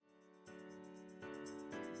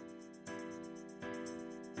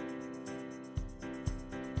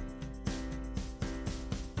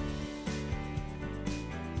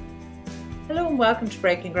Hello and welcome to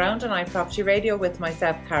Breaking Ground on iProperty Radio with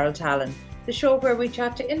myself, Carol Tallon, the show where we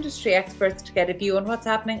chat to industry experts to get a view on what's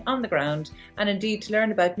happening on the ground and indeed to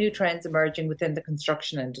learn about new trends emerging within the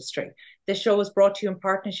construction industry. This show is brought to you in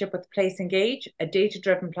partnership with Place Engage, a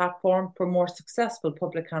data-driven platform for more successful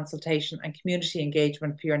public consultation and community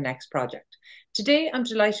engagement for your next project. Today, I'm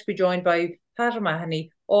delighted to be joined by Pat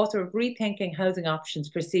O'Mahony, author of Rethinking Housing Options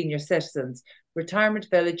for Senior Citizens, Retirement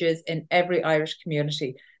Villages in Every Irish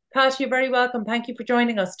Community. Pat, you're very welcome. Thank you for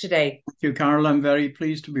joining us today. Thank you, Carol. I'm very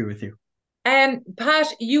pleased to be with you. Pat,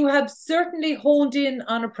 you have certainly honed in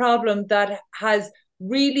on a problem that has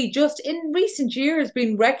really just in recent years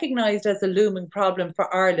been recognised as a looming problem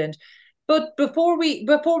for Ireland. But before we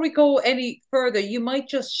go any further, you might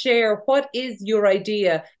just share what is your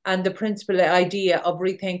idea and the principal idea of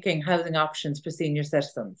rethinking housing options for senior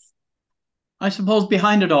citizens. I suppose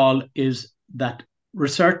behind it all is that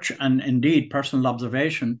research and indeed personal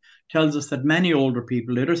observation tells us that many older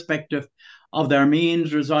people, irrespective of their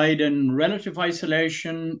means, reside in relative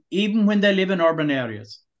isolation, even when they live in urban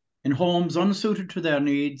areas, in homes unsuited to their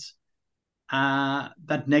needs,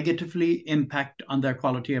 that negatively impact on their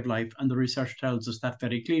quality of life. And the research tells us that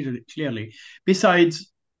very clearly. Besides,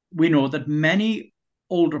 we know that many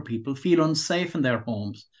older people feel unsafe in their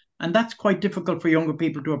homes, and that's quite difficult for younger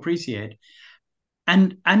people to appreciate.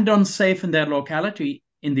 And unsafe in their locality,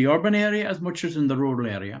 in the urban area as much as in the rural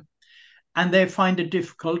area. And they find it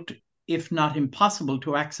difficult, if not impossible,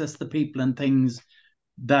 to access the people and things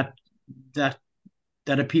that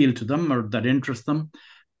appeal to them or that interest them.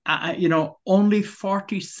 Only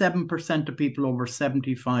 47% of people over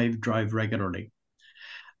 75 drive regularly.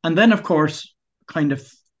 And then, of course, kind of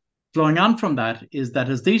flowing on from that is that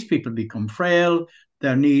as these people become frail,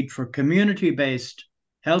 their need for community-based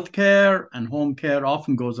healthcare and home care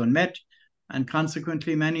often goes unmet, and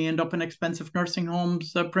consequently many end up in expensive nursing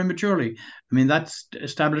homes prematurely. I mean, that's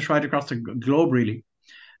established right across the globe, really.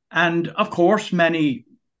 And of course, many,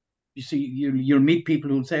 you'll meet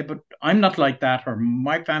people who'll say, but I'm not like that, or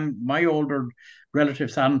my older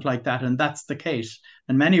relatives aren't like that, and that's the case.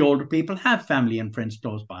 And many older people have family and friends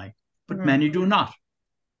close by, but many do not.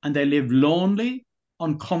 And they live lonely,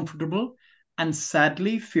 uncomfortable, and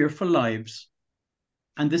sadly fearful lives.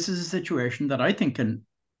 And this is a situation that I think can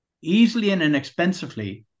easily and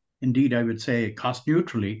inexpensively, indeed I would say cost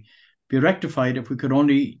neutrally, be rectified if we could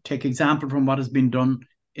only take example from what has been done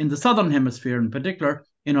in the Southern Hemisphere, in particular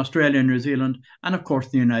in Australia and New Zealand, and of course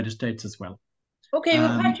the United States as well. Okay,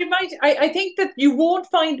 well, Pat, I think that you won't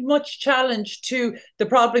find much challenge to the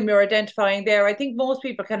problem you're identifying there. I think most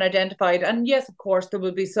people can identify it. And yes, of course, there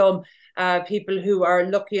will be some people who are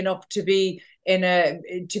lucky enough to be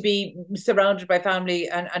surrounded by family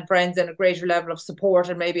and friends and a greater level of support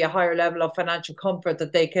and maybe a higher level of financial comfort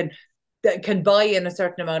that can buy in a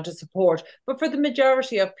certain amount of support. But for the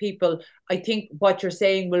majority of people, I think what you're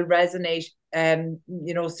saying will resonate,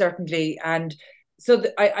 certainly. And so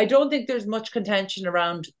I don't think there's much contention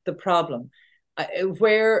around the problem.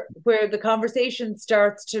 Where the conversation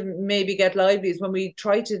starts to maybe get lively is when we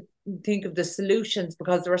try to think of the solutions,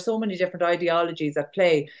 because there are so many different ideologies at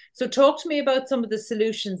play. So talk to me about some of the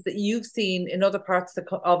solutions that you've seen in other parts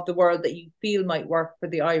of the world that you feel might work for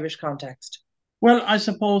the Irish context. Well, I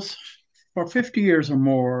suppose for 50 years or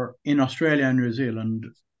more in Australia and New Zealand,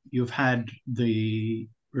 you've had the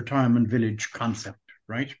retirement village concept,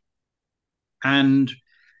 right? And,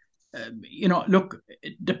 look,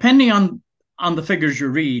 depending on the figures you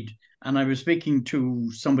read, and I was speaking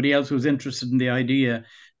to somebody else who's interested in the idea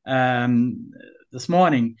this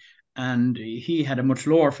morning, and he had a much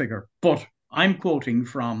lower figure. But I'm quoting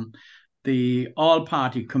from the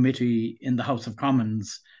all-party committee in the House of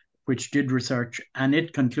Commons, which did research, and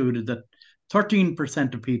it concluded that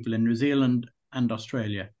 13% of people in New Zealand and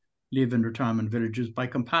Australia live in retirement villages. By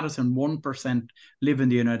comparison, 1% live in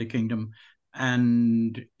the United Kingdom.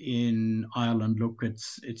 And in Ireland, look,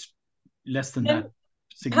 it's less than that.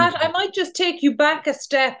 Pat, I might just take you back a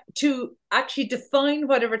step to actually define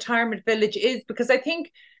what a retirement village is, because I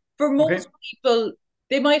think for most people,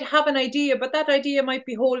 they might have an idea, but that idea might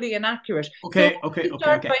be wholly inaccurate.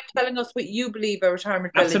 Start by telling us what you believe a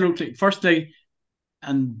retirement village is. Absolutely. Firstly,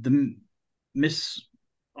 and the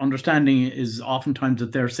misunderstanding is oftentimes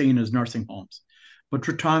that they're seen as nursing homes, but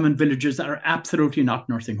retirement villages are absolutely not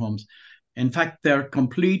nursing homes. In fact, they're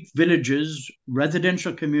complete villages,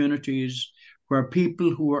 residential communities where people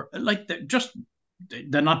who are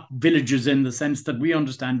they're not villages in the sense that we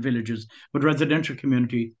understand villages, but residential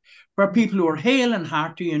community where people who are hale and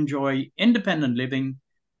hearty enjoy independent living,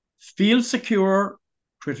 feel secure,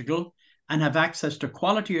 critical, and have access to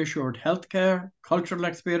quality assured healthcare, cultural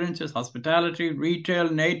experiences, hospitality, retail,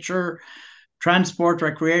 nature, transport,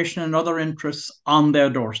 recreation, and other interests on their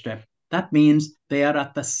doorstep. That means they are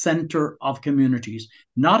at the center of communities,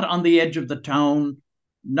 not on the edge of the town,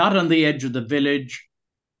 not on the edge of the village,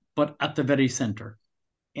 but at the very center.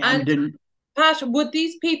 And In, Pat, would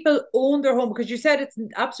these people own their home? Because you said it's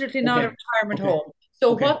absolutely not a okay, retirement okay, home.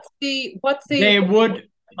 So okay. what's the They would.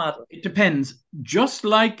 model? It depends. Just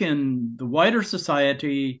like in the wider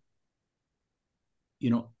society,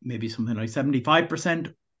 maybe something like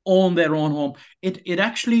 75% own their own home. It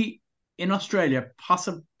actually in Australia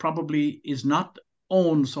probably is not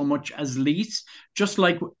owned so much as lease. Just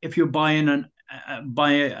like if you buy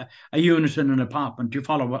a unit in an apartment, you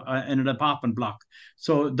follow in an apartment block.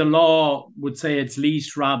 So the law would say it's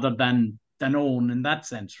leased rather than own in that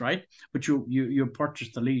sense, right? But you purchase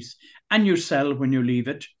the lease and you sell when you leave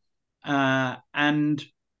it, and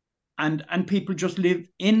people just live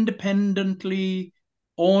independently,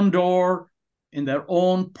 own door, in their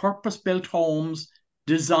own purpose-built homes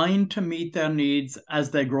designed to meet their needs as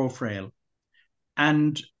they grow frail.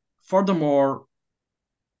 And furthermore,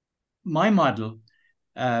 my model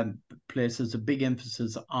places a big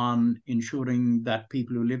emphasis on ensuring that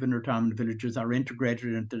people who live in retirement villages are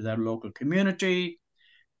integrated into their local community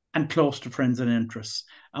and close to friends and interests.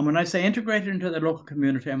 And when I say integrated into the local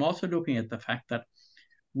community, I'm also looking at the fact that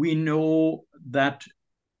we know that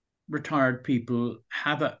retired people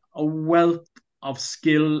have a wealth of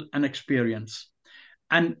skill and experience.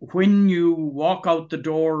 And when you walk out the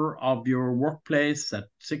door of your workplace at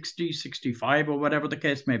 60, 65, or whatever the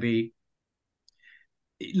case may be,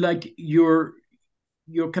 like your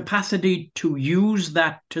capacity to use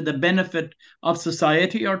that to the benefit of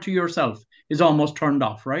society or to yourself is almost turned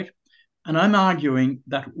off, right? And I'm arguing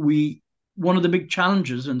that one of the big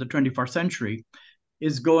challenges in the 21st century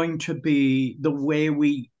is going to be the way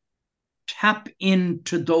we tap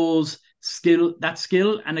into that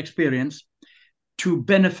skill and experience to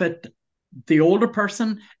benefit the older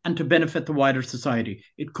person and to benefit the wider society.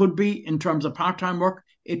 It could be in terms of part-time work,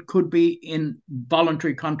 it could be in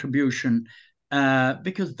voluntary contribution,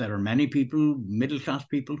 because there are many people, middle-class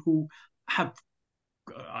people, who have,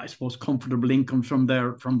 I suppose, comfortable incomes from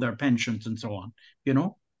their pensions and so on,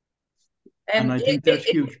 and I think that's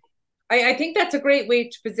huge. I think that's a great way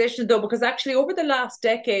to position, though, because actually over the last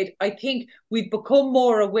decade, I think we've become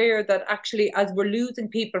more aware that actually, as we're losing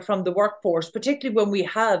people from the workforce, particularly when we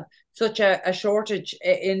have such a shortage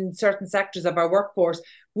in certain sectors of our workforce,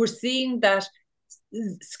 we're seeing that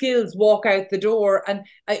skills walk out the door. And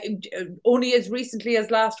only as recently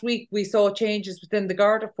as last week, we saw changes within the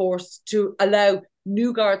Garda force to allow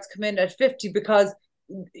new guards come in at 50, because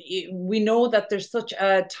we know that there's such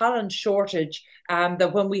a talent shortage,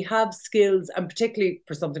 that when we have skills, and particularly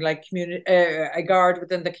for something like a guard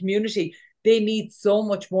within the community, they need so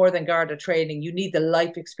much more than Garda training. You need the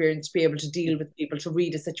life experience to be able to deal with people, to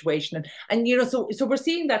read a situation, and so we're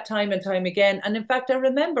seeing that time and time again. And in fact, I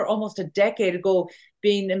remember almost a decade ago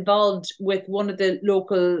being involved with one of the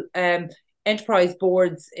local enterprise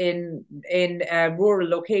boards in a rural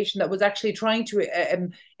location that was actually trying to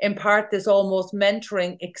impart this almost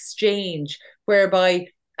mentoring exchange, whereby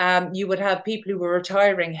you would have people who were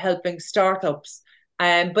retiring helping startups.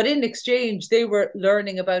 But in exchange, they were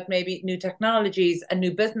learning about maybe new technologies and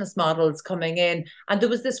new business models coming in. And there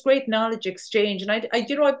was this great knowledge exchange. And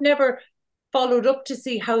I've never followed up to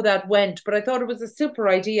see how that went, but I thought it was a super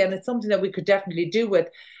idea, and it's something that we could definitely do with.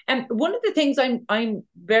 And one of the things I'm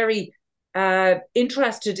very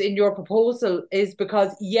interested in your proposal is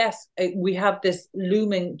because, yes, we have this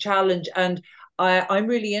looming challenge, and I'm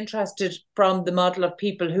really interested from the model of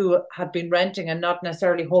people who have been renting and not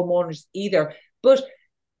necessarily homeowners either. But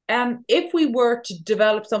if we were to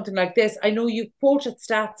develop something like this, I know you quoted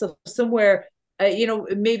stats of somewhere,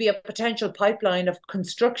 maybe a potential pipeline of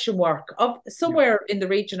construction work of somewhere in the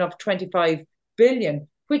region of 25 billion,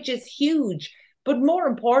 which is huge. But more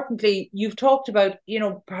importantly, you've talked about,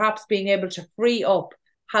 perhaps being able to free up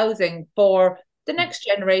housing for the next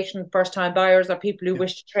generation first time buyers, or people who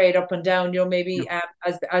wish to trade up and down, maybe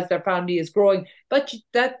as their family is growing. But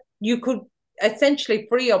that you could essentially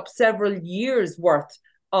free up several years worth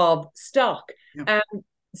of stock.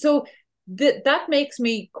 So that makes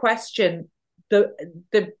me question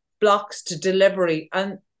the blocks to delivery,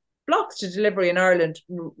 and blocks to delivery in Ireland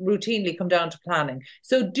routinely come down to planning.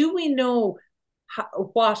 So do we know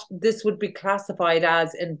what this would be classified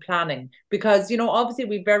as in planning? Because obviously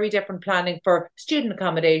we've very different planning for student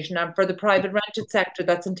accommodation and for the private rented sector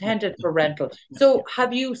that's intended for rental. So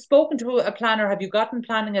have you spoken to a planner? Have you gotten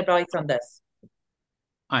planning advice on this?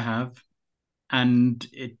 I have, and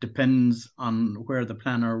it depends on where the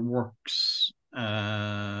planner works,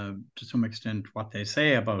 to some extent, what they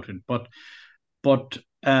say about it. But But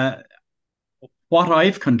what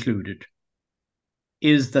I've concluded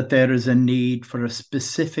is that there is a need for a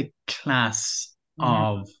specific class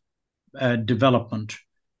of development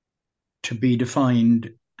to be defined,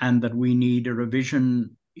 and that we need a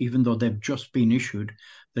revision, even though they've just been issued,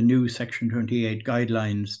 the new Section 28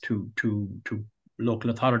 guidelines to local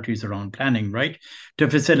authorities around planning, right, to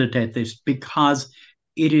facilitate this, because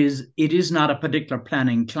it is not a particular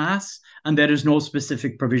planning class and there is no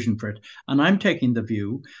specific provision for it. And I'm taking the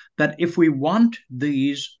view that if we want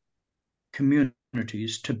these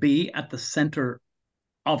communities to be at the center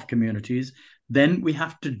of communities, then we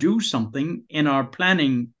have to do something in our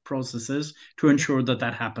planning processes to ensure that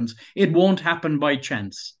that happens. It won't happen by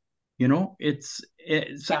chance. It's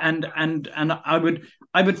and I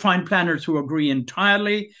would find planners who agree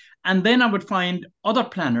entirely, and then I would find other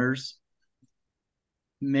planners,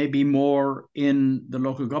 maybe more in the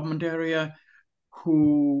local government area,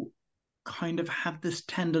 who kind of have this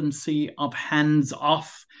tendency of hands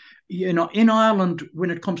off. In Ireland, when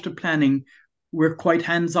it comes to planning, we're quite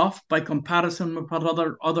hands off by comparison with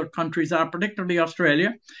what other countries are, particularly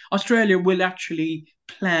Australia. Australia will actually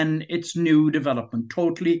plan its new development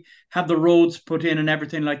totally, have the roads put in and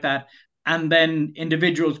everything like that, and then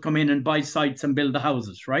individuals come in and buy sites and build the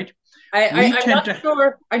houses, right?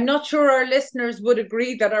 I'm not sure our listeners would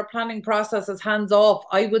agree that our planning process is hands off.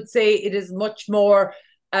 I would say it is much more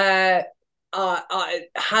hands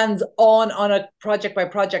on a project by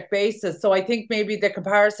project basis. So I think maybe the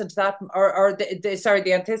comparison to that, or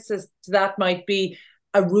the antithesis to that, might be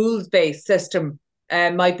a rules based system.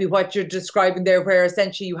 Might be what you're describing there, where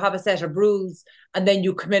essentially you have a set of rules and then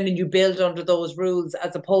you come in and you build under those rules,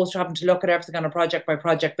 as opposed to having to look at everything on a project by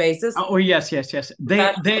project basis. Oh yes.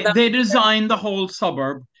 They design the whole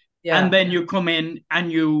suburb, and then you come in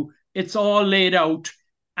and it's all laid out,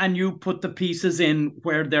 and you put the pieces in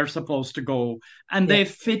where they're supposed to go, and they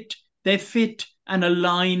fit and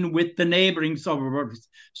align with the neighboring suburbs,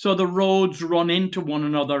 so the roads run into one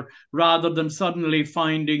another, rather than suddenly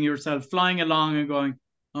finding yourself flying along and going,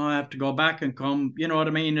 oh, I have to go back and come. You know what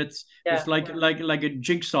I mean? It's like a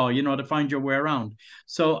jigsaw, to find your way around.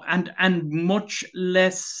 So and much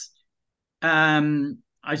less,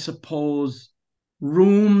 I suppose,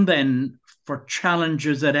 room then for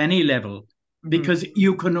challenges at any level, because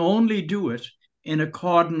you can only do it in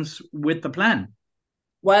accordance with the plan.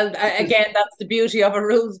 Well, again, that's the beauty of a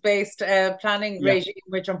rules-based planning regime,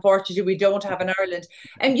 which unfortunately we don't have in Ireland.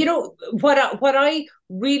 And what I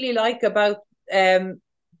really like about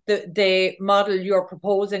the model you're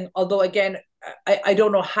proposing, although again, I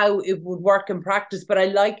don't know how it would work in practice, but I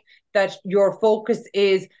like that your focus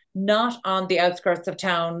is not on the outskirts of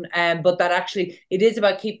town, but that actually it is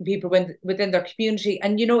about keeping people within their community.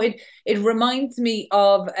 And it reminds me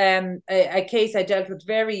of a case I dealt with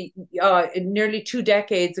nearly 2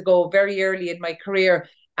 decades ago, very early in my career.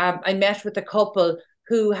 I met with a couple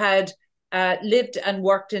who had lived and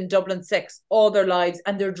worked in Dublin 6 all their lives,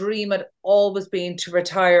 and their dream had always been to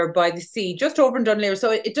retire by the sea, just over in Dún Laoghaire.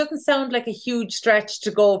 So it doesn't sound like a huge stretch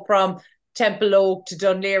to go from Templeogue to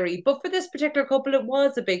Dún Laoghaire, but for this particular couple, it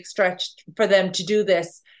was a big stretch for them to do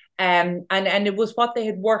this. And it was what they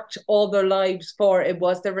had worked all their lives for. It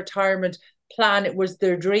was their retirement plan. It was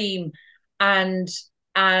their dream. And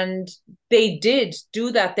they did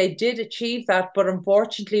do that. They did achieve that. But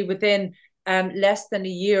unfortunately, within less than a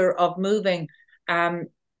year of moving,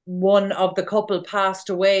 one of the couple passed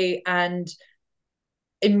away, and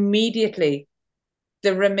immediately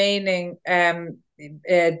the remaining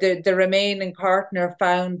the remaining partner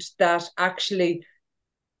found that actually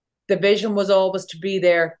the vision was always to be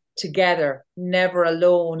there together, never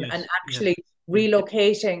alone. And actually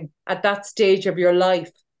relocating at that stage of your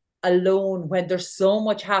life alone, when there's so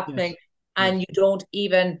much happening, and you don't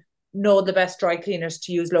even know the best dry cleaners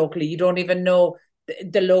to use locally, you don't even know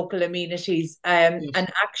the local amenities, and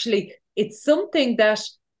actually it's something that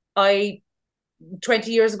 20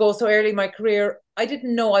 years ago, so early in my career, I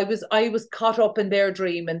didn't know. I was caught up in their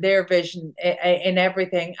dream and their vision in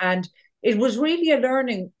everything. And it was really a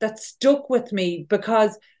learning that stuck with me,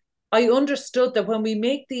 because I understood that when we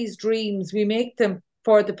make these dreams, we make them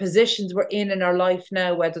for the positions we're in our life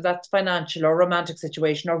now, whether that's financial or romantic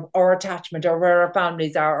situation or attachment, or where our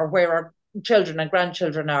families are, or where our children and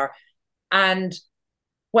grandchildren are. And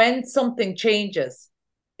when something changes,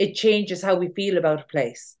 it changes how we feel about a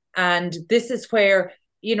place. And this is where,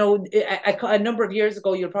 a number of years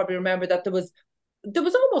ago, you'll probably remember that there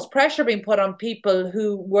was almost pressure being put on people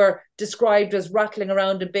who were described as rattling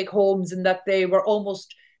around in big homes, and that they were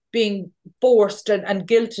almost being forced and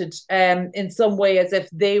guilted in some way, as if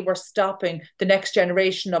they were stopping the next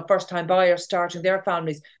generation of first-time buyers starting their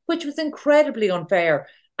families, which was incredibly unfair.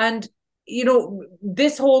 And, you know,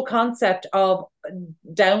 this whole concept of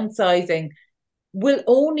downsizing will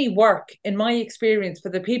only work, in my experience, for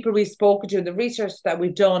the people we've spoken to, the research that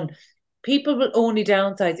we've done. People will only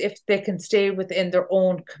downsize if they can stay within their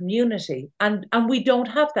own community. And we don't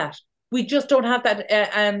have that. We just don't have that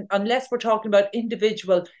unless we're talking about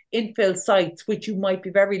individual infill sites, which you might be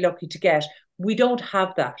very lucky to get. We don't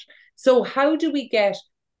have that. So how do we get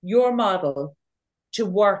your model to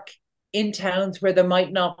work in towns where there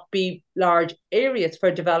might not be large areas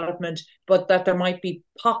for development, but that there might be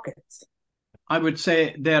pockets? I would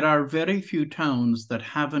say there are very few towns that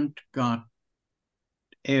haven't got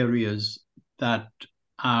areas that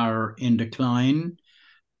are in decline,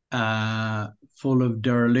 full of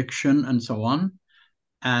dereliction and so on.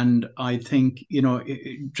 And I think, you know,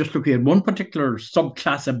 just looking at one particular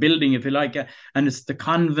subclass of building, if you like, and it's the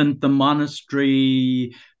convent, the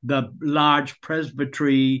monastery, the large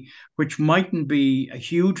presbytery, which mightn't be a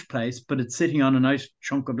huge place, but it's sitting on a nice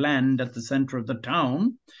chunk of land at the center of the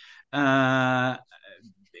town.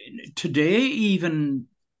 Today, even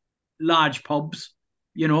large pubs,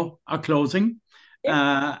 you know, are closing,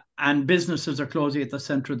 and businesses are closing at the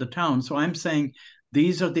center of the town. So I'm saying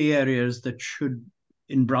these are the areas that should,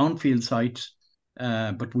 in brownfield sites,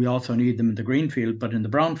 but we also need them in the greenfield, but in the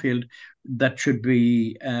brownfield, that should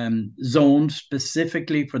be zoned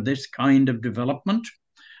specifically for this kind of development.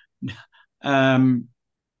 And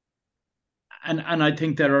I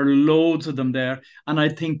think there are loads of them there. And I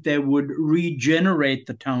think they would regenerate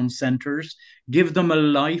the town centres, give them a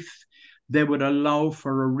life. They would allow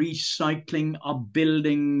for a recycling of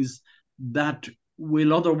buildings that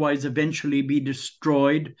will otherwise eventually be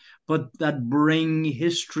destroyed, but that bring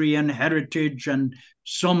history and heritage and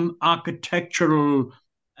some architectural,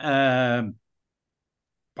 what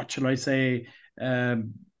shall I say,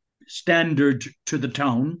 standard to the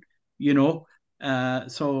town, you know.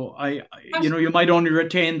 So you know, you might only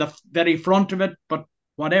retain the very front of it, but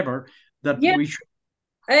whatever, that we should.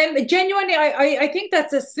 Genuinely, I think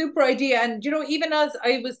that's a super idea. And, you know, even as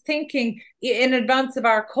I was thinking in advance of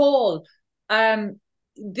our call,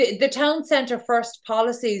 the town centre first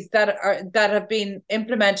policies that have been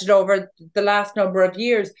implemented over the last number of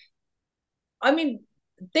years, I mean,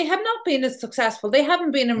 they have not been as successful. They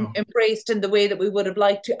haven't been embraced in the way that we would have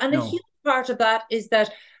liked to. And a huge part of that is that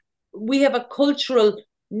we have a cultural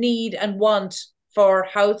need and want for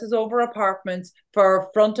houses over apartments, for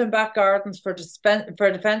front and back gardens, for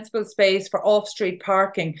defensible space, for off-street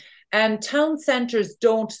parking. And town centres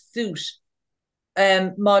don't suit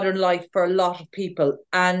modern life for a lot of people.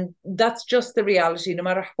 And that's just the reality, no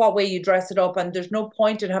matter what way you dress it up. And there's no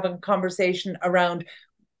point in having a conversation around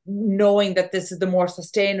knowing that this is the more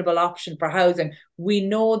sustainable option for housing. We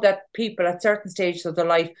know that people at certain stages of their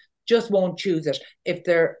life just won't choose it. If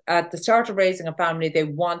they're at the start of raising a family, they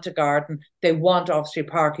want a garden, they want off-street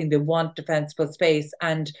parking, they want defensible space.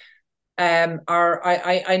 And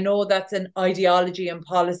I know that's an ideology and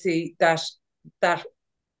policy that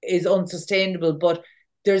is unsustainable, but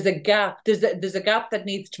there's a gap. There's a gap that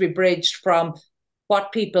needs to be bridged from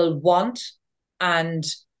what people want and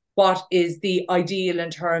what is the ideal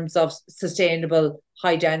in terms of sustainable,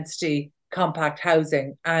 high density, compact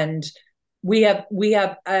housing. And we have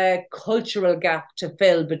a cultural gap to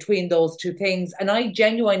fill between those two things. And I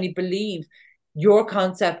genuinely believe your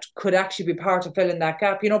concept could actually be part of filling that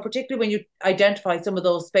gap, you know, particularly when you identify some of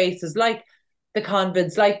those spaces like the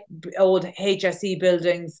convents, like old HSE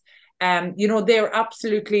buildings. You know, they're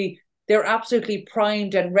absolutely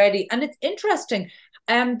primed and ready. And it's interesting.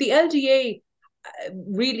 The LDA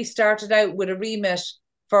really started out with a remit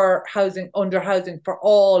for housing for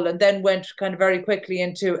all, and then went kind of very quickly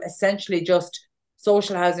into essentially just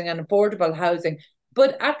social housing and affordable housing.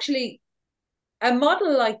 But actually, a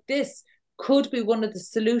model like this could be one of the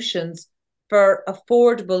solutions for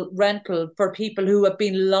affordable rental for people who have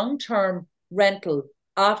been long-term rental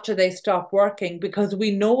after they stop working, because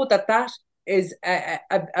we know that is a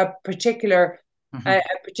particular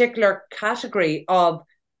category of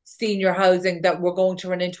senior housing that we're going to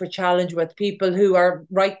run into a challenge with, people who are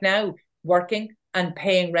right now working and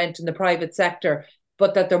paying rent in the private sector,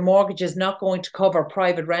 but that their mortgage is not going to cover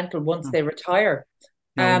private rental once they retire.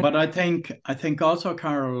 But I think also,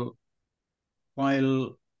 Carol,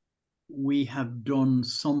 while we have done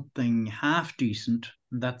something half decent,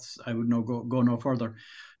 that's, I would go no further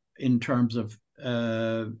in terms of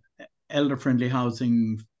elder-friendly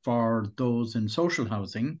housing for those in social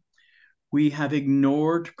housing, we have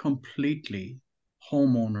ignored completely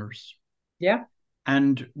homeowners. Yeah.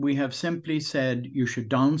 And we have simply said you should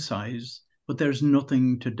downsize, but there's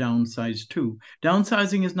nothing to downsize to.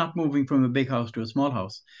 Downsizing is not moving from a big house to a small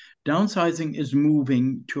house. Downsizing is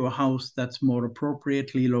moving to a house that's more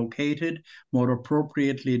appropriately located, more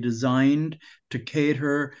appropriately designed to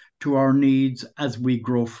cater to our needs as we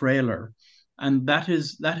grow frailer. And that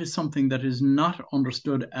is something that is not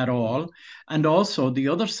understood at all. And also the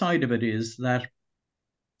other side of it is that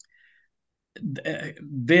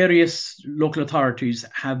various local authorities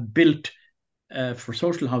have built for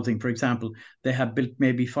social housing, for example, they have built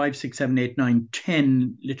maybe 5, 6, 7, 8, 9,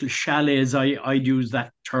 10 little chalets. I'd use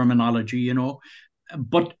that terminology,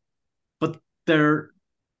 but but they're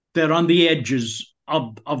on the edges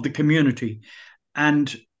of the community,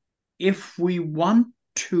 and if we want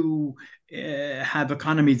to have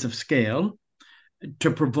economies of scale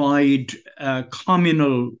to provide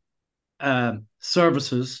communal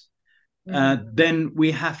services, then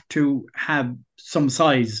we have to have some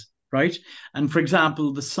size, right? And for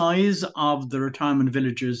example, the size of the retirement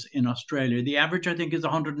villages in Australia, the average I think is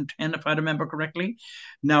 110, if I remember correctly.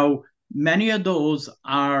 Now, many of those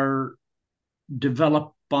are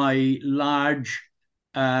developed by large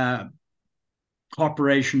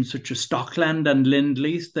corporations such as Stockland and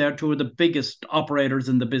Lindleys. They're two of the biggest operators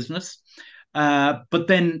in the business. But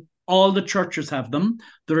then all the churches have them.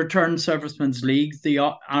 The Returned Servicemen's Leagues, the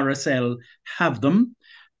RSL, have them.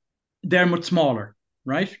 They're much smaller,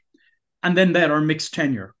 right? And then there are mixed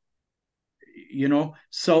tenure,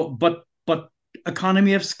 So, but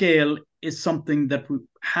economy of scale is something that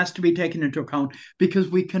has to be taken into account, because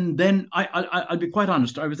we can then. I'll be quite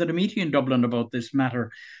honest. I was at a meeting in Dublin about this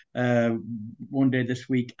matter one day this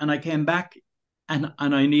week, and I came back, and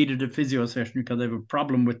I needed a physio session because I have a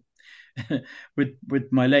problem with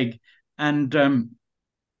with my leg, and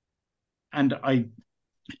I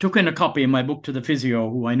took in a copy of my book to the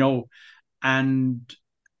physio who I know, and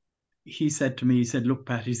he said to me, he said, "Look,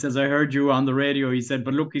 Pat," he says, "I heard you on the radio." He said,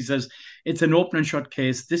 "But look," he says, "it's an open and shut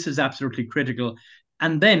case. This is absolutely critical."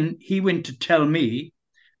 And then he went to tell me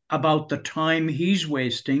about the time he's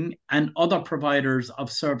wasting and other providers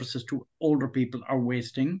of services to older people are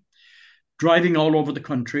wasting, driving all over the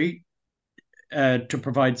country to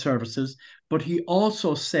provide services. But he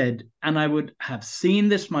also said, and I would have seen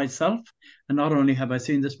this myself, and not only have I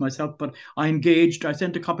seen this myself, but I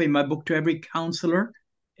sent a copy of my book to every councillor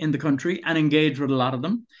in the country and engaged with a lot of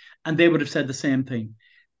them, and they would have said the same thing.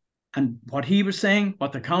 And what he was saying,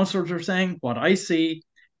 what the councillors are saying, what I see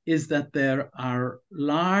is that there are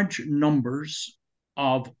large numbers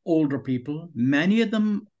of older people, many of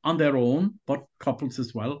them on their own, but couples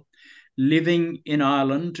as well, living in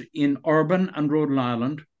Ireland, in urban and rural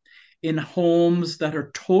Ireland, in homes that are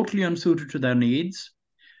totally unsuited to their needs,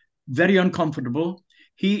 very uncomfortable.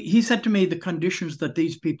 He said to me the conditions that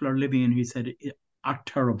these people are living in, he said, are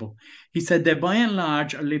terrible. He said they by and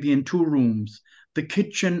large are living in 2 rooms, the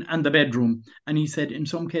kitchen and the bedroom. And he said in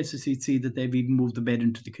some cases he'd see that they've even moved the bed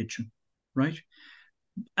into the kitchen, right?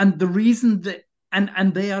 And the reason that,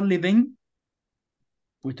 and they are living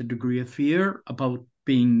with a degree of fear about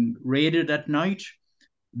being raided at night,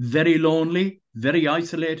 very lonely, very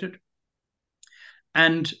isolated.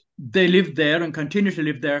 And they live there and continue to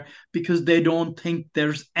live there because they don't think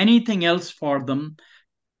there's anything else for them.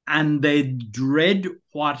 And they dread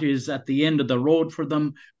what is at the end of the road for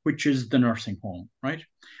them, which is the nursing home, right?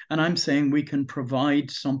 And I'm saying we can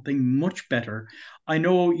provide something much better. I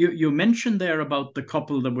know you mentioned there about the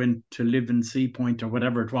couple that went to live in Sea Point or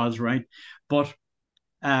whatever it was, right? But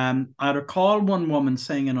I recall one woman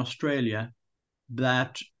saying in Australia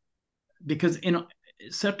that, because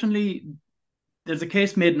certainly there's a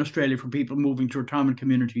case made in Australia for people moving to retirement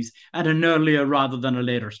communities at an earlier rather than a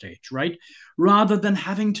later stage, right? Rather than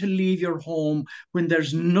having to leave your home when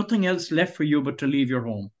there's nothing else left for you but to leave your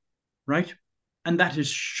home, right? And that is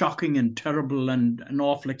shocking and terrible and an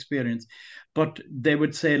awful experience. But they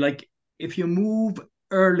would say, like, if you move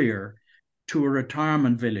earlier to a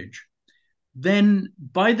retirement village, then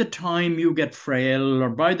by the time you get frail or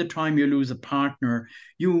by the time you lose a partner,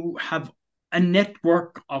 you have a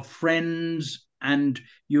network of friends and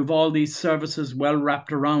you have all these services well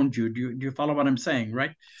wrapped around you. Do you follow what I'm saying, right?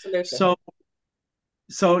 Absolutely.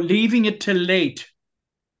 So leaving it till late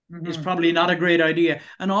is probably not a great idea.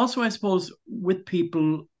 And also, I suppose, with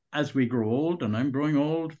people as we grow old, and I'm growing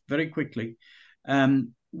old very quickly,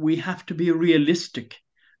 we have to be realistic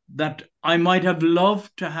that I might have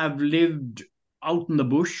loved to have lived out in the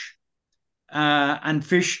bush and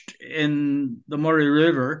fished in the Murray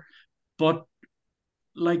River, but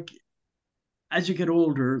like as you get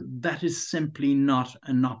older, that is simply not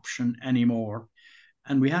an option anymore.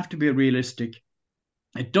 And we have to be realistic.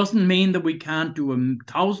 It doesn't mean that we can't do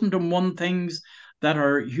 1,001 things that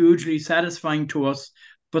are hugely satisfying to us,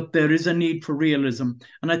 but there is a need for realism.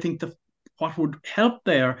 And I think what would help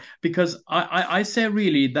there, because I say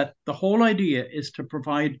really that the whole idea is to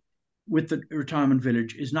provide with the retirement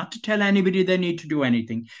village is not to tell anybody they need to do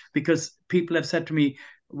anything, because people have said to me,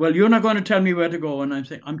 well, you're not going to tell me where to go. And I'm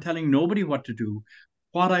saying, I'm telling nobody what to do.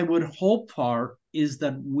 What I would hope for is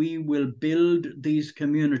that we will build these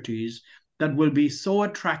communities that will be so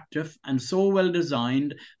attractive and so well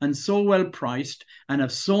designed and so well priced and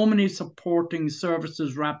have so many supporting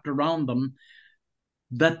services wrapped around them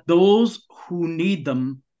that those who need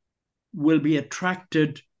them will be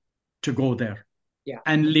attracted to go there, Yeah.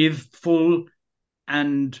 and live full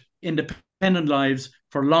and independent lives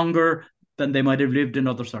for longer than they might have lived in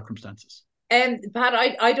other circumstances. And Pat,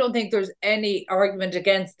 I don't think there's any argument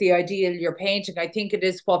against the ideal you're painting. I think it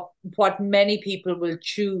is what many people will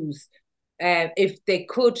choose, if they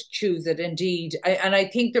could choose it, indeed. And I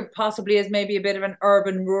think there possibly is maybe a bit of an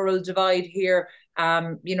urban-rural divide here.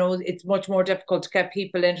 It's much more difficult to get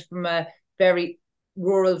people in from a very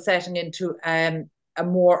rural setting into a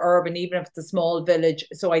more urban, even if it's a small village.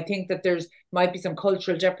 So I think that there's might be some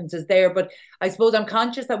cultural differences there. But I suppose I'm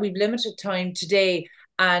conscious that we've limited time today,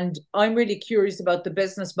 and I'm really curious about the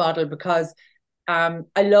business model, because I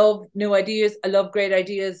love new ideas. I love great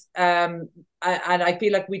ideas. And I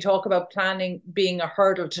feel like we talk about planning being a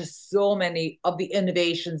hurdle to so many of the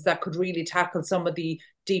innovations that could really tackle some of the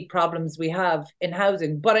deep problems we have in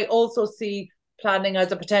housing. But I also see planning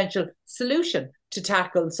as a potential solution to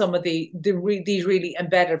tackle some of these really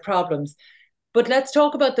embedded problems. But let's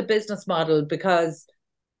talk about the business model, because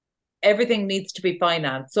everything needs to be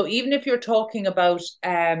financed. So even if you're talking about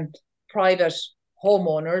private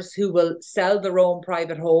homeowners who will sell their own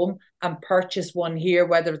private home and purchase one here,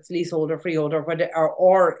 whether it's leasehold or freehold,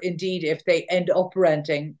 or indeed if they end up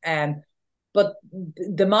renting. But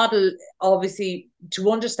the model, obviously,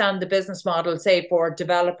 to understand the business model, say for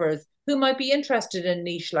developers who might be interested in a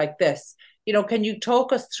niche like this, can you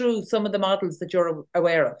talk us through some of the models that you're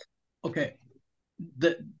aware of? Okay.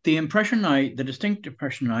 The distinct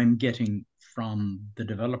impression I'm getting from the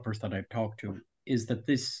developers that I've talked to is that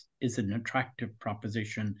this is an attractive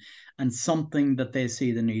proposition and something that they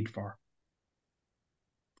see the need for.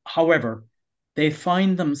 However, they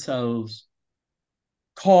find themselves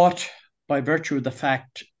caught by virtue of the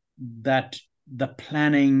fact that the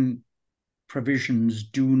planning provisions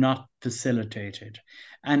do not facilitate it.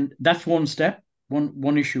 And that's one step,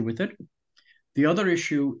 one issue with it. The other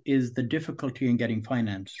issue is the difficulty in getting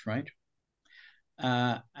finance, right?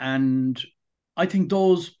 And I think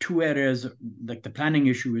those two areas, like the planning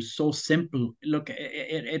issue, is so simple. Look,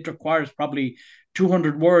 it requires probably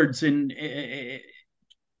 200 words to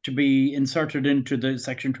be inserted into the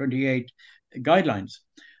Section 28 guidelines.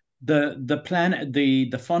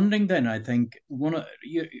 The funding, then I think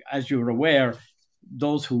as you're aware,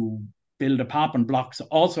 those who build apartment blocks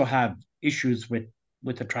also have issues with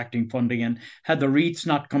attracting funding, and had the REITs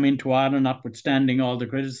not come into Ireland, notwithstanding all the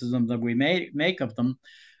criticism that we may make of them,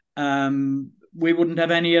 we wouldn't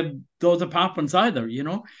have any of those apartments either,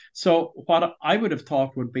 So what I would have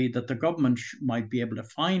thought would be that the government might be able to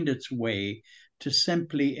find its way to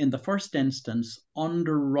simply, in the first instance,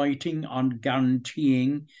 underwriting on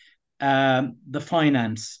guaranteeing the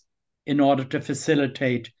finance in order to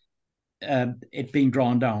facilitate it being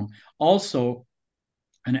drawn down. Also,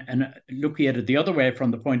 and looking at it the other way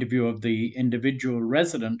from the point of view of the individual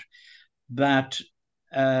resident, that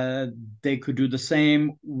they could do the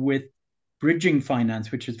same with bridging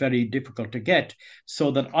finance, which is very difficult to get, so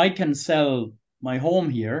that I can sell my home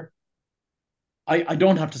here. I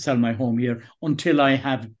don't have to sell my home here until I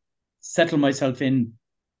have settled myself in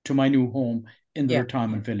to my new home in the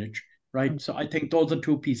retirement village, right? So I think those are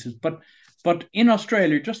two pieces. But in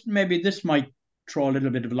Australia, just maybe this might throw a little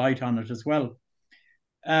bit of light on it as well.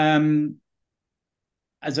 As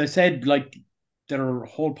I said, like, there are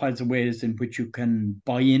whole piles of ways in which you can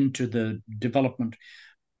buy into the development,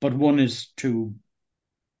 but one is to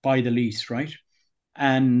buy the lease, right?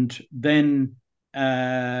 And then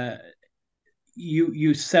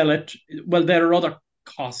you sell it. Well, there are other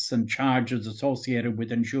costs and charges associated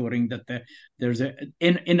with ensuring that there's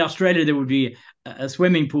in Australia there would be a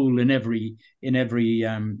swimming pool in every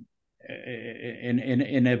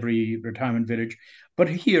retirement village, but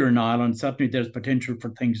here in Ireland certainly there's potential for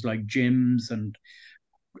things like gyms and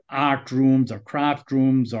art rooms or craft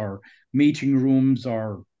rooms or meeting rooms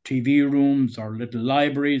or TV rooms or little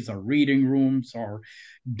libraries or reading rooms or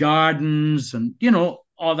gardens and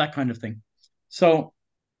all that kind of thing. So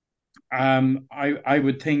I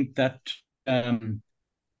would think that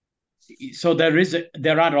so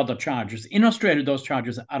there are other charges. In Australia, those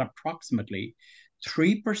charges are approximately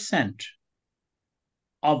 3%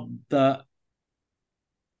 of the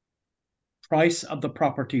price of the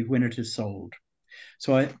property when it is sold.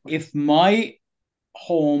 So if my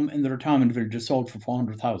home in the retirement village is sold for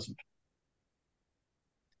 400,000,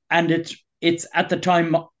 and it's at the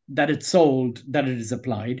time that it's sold that it is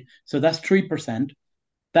applied, so that's 3%.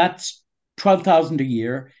 That's 12,000 a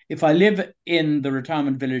year. If I live in the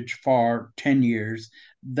retirement village for 10 years,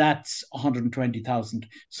 that's 120,000.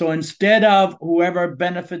 So instead of whoever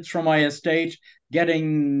benefits from my estate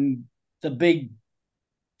getting the big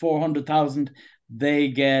 400,000, they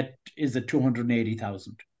get, is it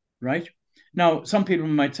 280,000, right? Now, some people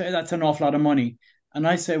might say that's an awful lot of money. And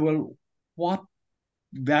I say, well, what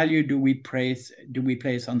value do we place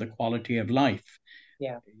on the quality of life?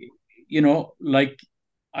 Yeah. Like,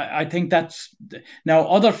 I think that's, now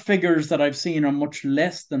other figures that I've seen are much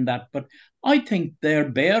less than that, but I think they're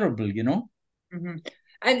bearable. Mm-hmm.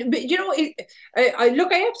 And I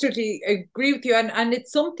look, I absolutely agree with you, and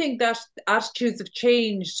it's something that attitudes have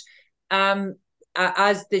changed,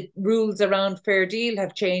 as the rules around Fair Deal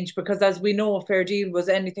have changed, because as we know, Fair Deal was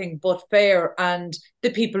anything but fair, and the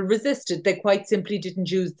people resisted. They quite simply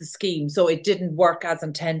didn't use the scheme, so it didn't work as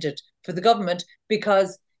intended for the government,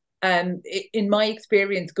 because in my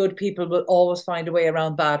experience, good people will always find a way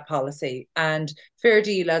around bad policy. And Fair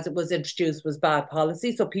Deal, as it was introduced, was bad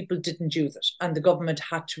policy, so people didn't use it, and the government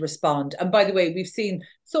had to respond. And by the way, we've seen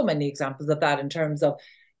so many examples of that in terms of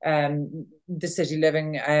the City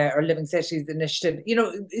Living or Living Cities initiative.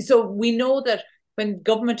 So we know that when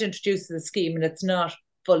government introduces a scheme and it's not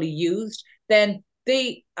fully used, then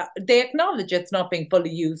they acknowledge it's not being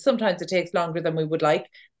fully used. Sometimes it takes longer than we would like,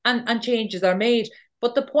 and changes are made.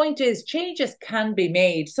 But the point is, changes can be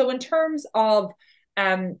made. So in terms of,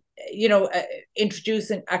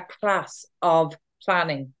 introducing a class of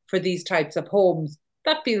planning for these types of homes,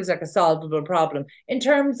 that feels like a solvable problem. In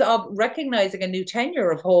terms of recognizing a new tenure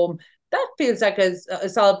of home, that feels like a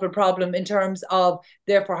solvable problem in terms of,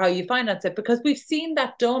 therefore, how you finance it, because we've seen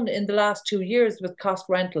that done in the last 2 years with cost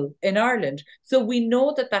rental in Ireland. So we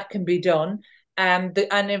know that that can be done. And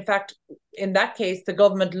in fact, in that case, the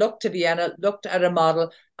government looked to Vienna, looked at a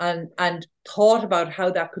model, and thought about how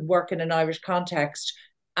that could work in an Irish context,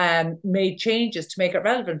 and made changes to make it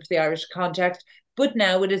relevant for the Irish context. But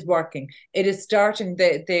now it is working. It is starting,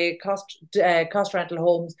 the cost rental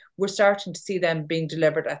homes. We're starting to see them being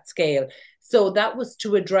delivered at scale. So that was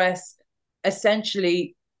to address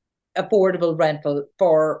essentially affordable rental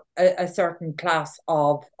for a certain class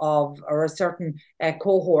of or a certain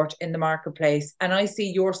cohort in the marketplace. And I see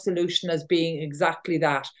your solution as being exactly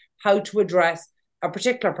that: how to address a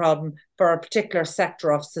particular problem for a particular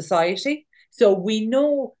sector of society. So we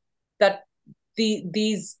know that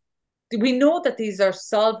these are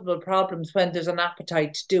solvable problems when there's an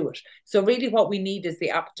appetite to do it. So really what we need is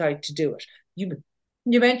the appetite to do it. You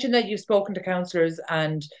mentioned that you've spoken to councillors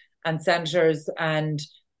and senators and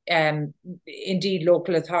indeed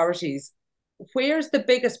local authorities. Where's the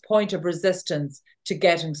biggest point of resistance to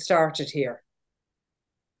getting started here?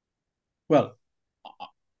 Well,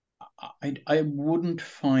 I wouldn't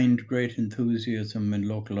find great enthusiasm in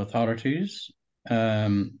local authorities,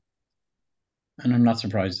 and I'm not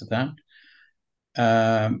surprised at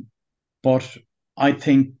that. But I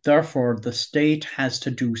think, therefore, the state has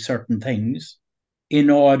to do certain things in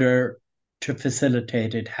order to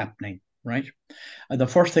facilitate it happening, right? The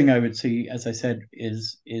first thing I would see, as I said,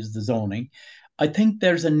 is the zoning. I think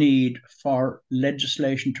there's a need for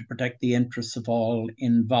legislation to protect the interests of all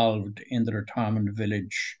involved in the retirement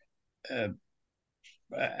village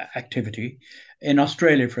activity. In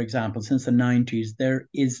Australia, for example, since the 90s, there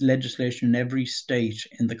is legislation in every state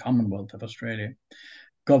in the Commonwealth of Australia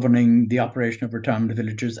governing the operation of retirement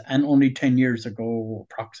villages. And only 10 years ago,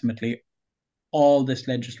 approximately, all this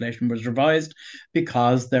legislation was revised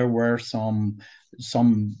because there were some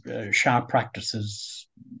sharp practices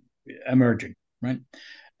emerging, right?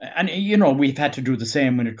 And we've had to do the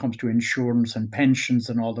same when it comes to insurance and pensions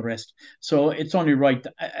and all the rest. So it's only right,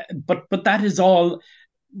 but that is all.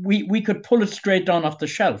 We could pull it straight down off the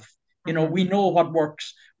shelf. We know what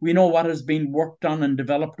works. We know what has been worked on and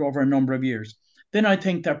developed over a number of years. Then I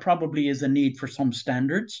think there probably is a need for some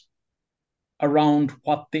standards around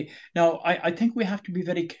what the now I think we have to be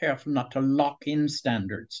very careful not to lock in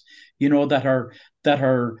standards, that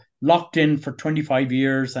are locked in for 25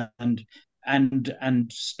 years and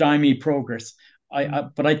stymie progress.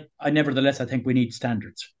 But I nevertheless I think we need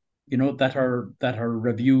standards, that are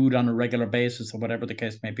reviewed on a regular basis or whatever the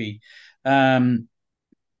case may be. And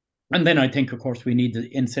then I think, of course, we need the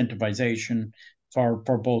incentivization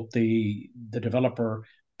for both the developer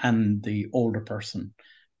and the older person.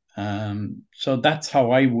 So that's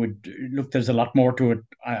how I would look. There's a lot more to it,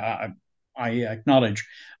 I acknowledge,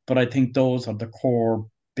 but I think those are the core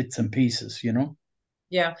bits and pieces, you know.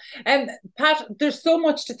 Yeah. And Pat, there's so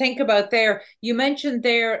much to think about there. You mentioned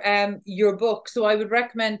there your book. So I would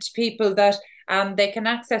recommend to people that they can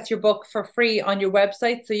access your book for free on your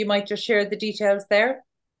website. So you might just share the details there.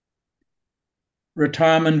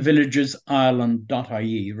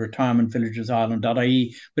 retirementvillagesIreland.ie,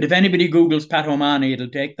 retirementvillagesIreland.ie. But if anybody Googles Pat O'Mahony, it'll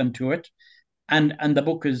take them to it. And the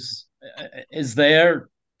book is there.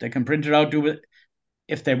 They can print it out, do it.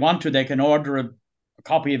 If they want to, they can order a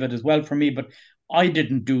copy of it as well from me. But I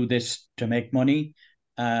didn't do this to make money.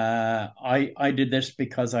 I did this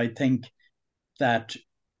because I think that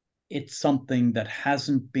it's something that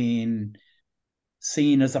hasn't been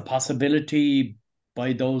seen as a possibility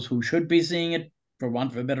by those who should be seeing it, for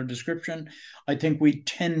want of a better description. I think we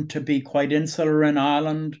tend to be quite insular in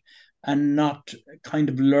Ireland and not kind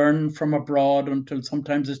of learn from abroad until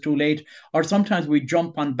sometimes it's too late, or sometimes we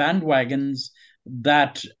jump on bandwagons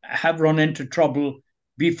that have run into trouble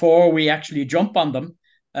before we actually jump on them.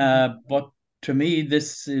 But to me,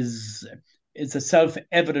 this is a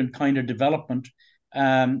self-evident kind of development.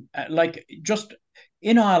 Like just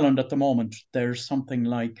in Ireland at the moment, there's something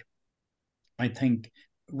like, I think,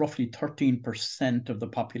 roughly 13% of the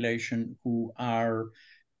population who are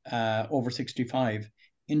over 65.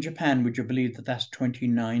 In Japan, would you believe that that's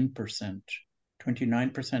 29%?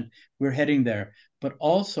 29%. We're heading there. But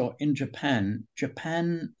also in Japan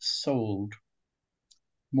sold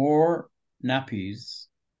more nappies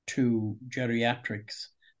to geriatrics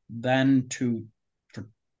than for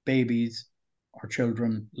babies or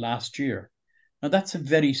children last year. Now that's a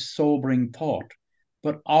very sobering thought,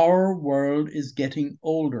 but our world is getting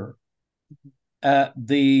older.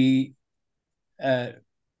 The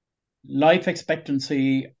life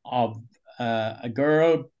expectancy of a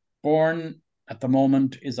girl born at the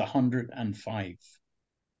moment is 105.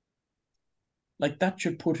 Like, that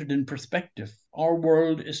should put it in perspective. Our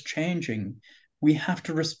world is changing. We have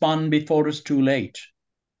to respond before it's too late.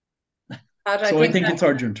 So I think it's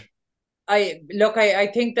urgent. I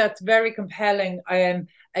think that's very compelling.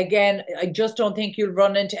 Again, I just don't think you'll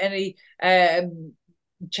run into any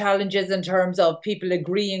challenges in terms of people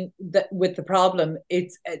agreeing with the problem.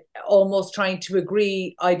 It's almost trying to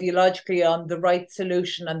agree ideologically on the right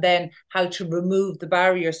solution and then how to remove the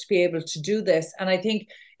barriers to be able to do this. And I think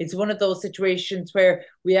it's one of those situations where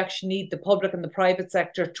we actually need the public and the private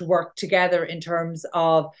sector to work together in terms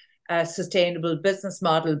of a sustainable business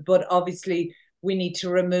model. But obviously, we need to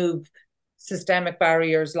remove systemic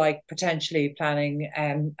barriers like potentially planning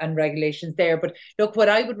and regulations there. But look, what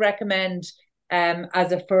I would recommend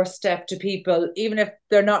as a first step to people, even if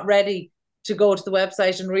they're not ready to go to the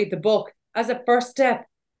website and read the book, as a first step,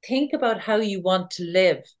 think about how you want to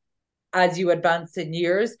live as you advance in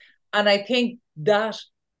years. And I think that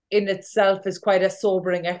in itself is quite a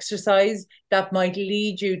sobering exercise that might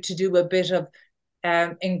lead you to do a bit of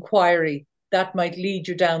inquiry, that might lead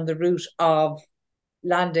you down the route of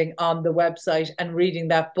landing on the website and reading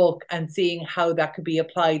that book and seeing how that could be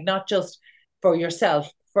applied, not just for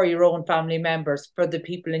yourself, for your own family members, for the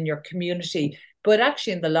people in your community, but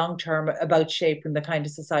actually in the long term about shaping the kind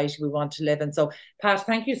of society we want to live in. So, Pat,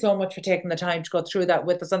 thank you so much for taking the time to go through that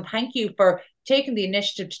with us. And thank you for taking the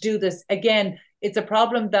initiative to do this. Again, it's a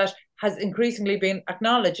problem that has increasingly been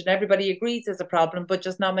acknowledged and everybody agrees is a problem, but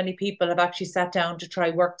just not many people have actually sat down to try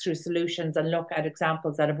work through solutions and look at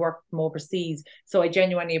examples that have worked from overseas. So I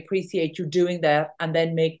genuinely appreciate you doing that and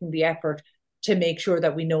then making the effort to make sure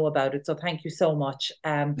that we know about it. So thank you so much.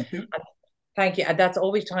 Thank you. Thank you. And that's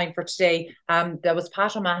all we've time for today. That was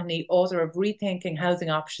Pat O'Mahony, author of Rethinking Housing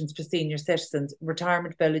Options for Senior Citizens,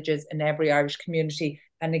 Retirement Villages in Every Irish Community.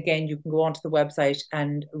 And again, you can go onto the website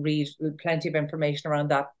and read plenty of information around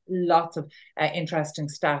that. Lots of interesting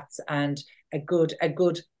stats and a good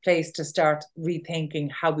place to start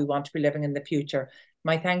rethinking how we want to be living in the future.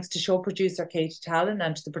 My thanks to show producer Katie Tallon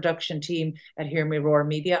and to the production team at Hear Me Roar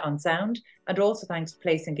Media on sound, and also thanks to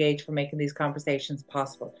Place Engage for making these conversations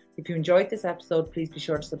possible. If you enjoyed this episode, please be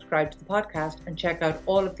sure to subscribe to the podcast and check out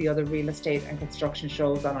all of the other real estate and construction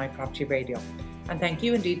shows on iProperty Radio. And thank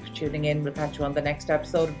you indeed for tuning in. We'll catch you on the next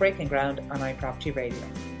episode of Breaking Ground on iProperty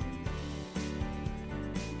Radio.